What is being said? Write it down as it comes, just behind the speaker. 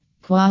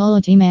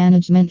Quality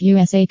management.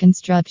 USA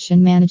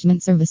Construction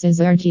Management Services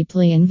are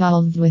deeply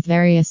involved with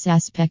various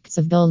aspects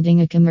of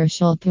building a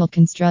commercial pool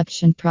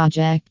construction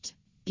project.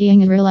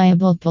 Being a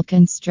reliable pool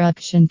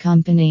construction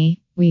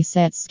company, we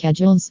set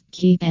schedules,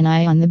 keep an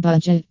eye on the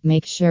budget,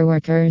 make sure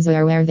workers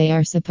are where they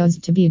are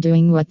supposed to be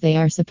doing what they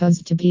are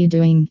supposed to be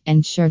doing,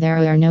 ensure there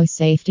are no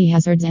safety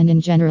hazards, and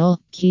in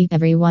general, keep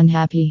everyone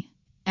happy.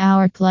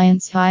 Our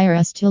clients hire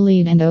us to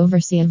lead and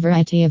oversee a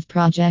variety of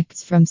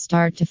projects from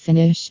start to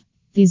finish.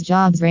 These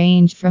jobs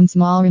range from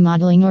small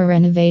remodeling or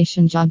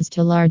renovation jobs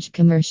to large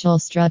commercial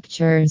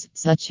structures,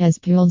 such as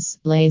pools,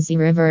 lazy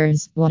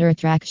rivers, water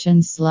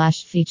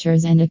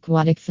attractions/features, and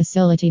aquatic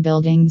facility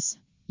buildings.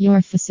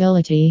 Your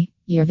facility,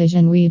 your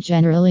vision. We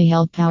generally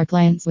help our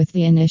clients with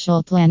the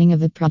initial planning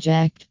of a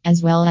project,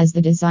 as well as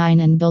the design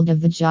and build of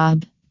the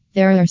job.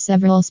 There are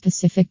several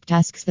specific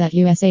tasks that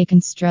USA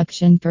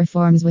Construction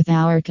performs with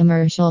our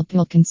commercial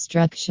pool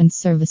construction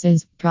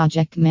services: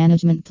 project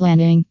management,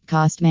 planning,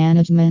 cost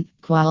management,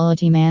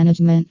 quality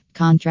management,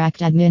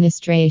 contract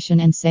administration,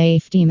 and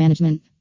safety management.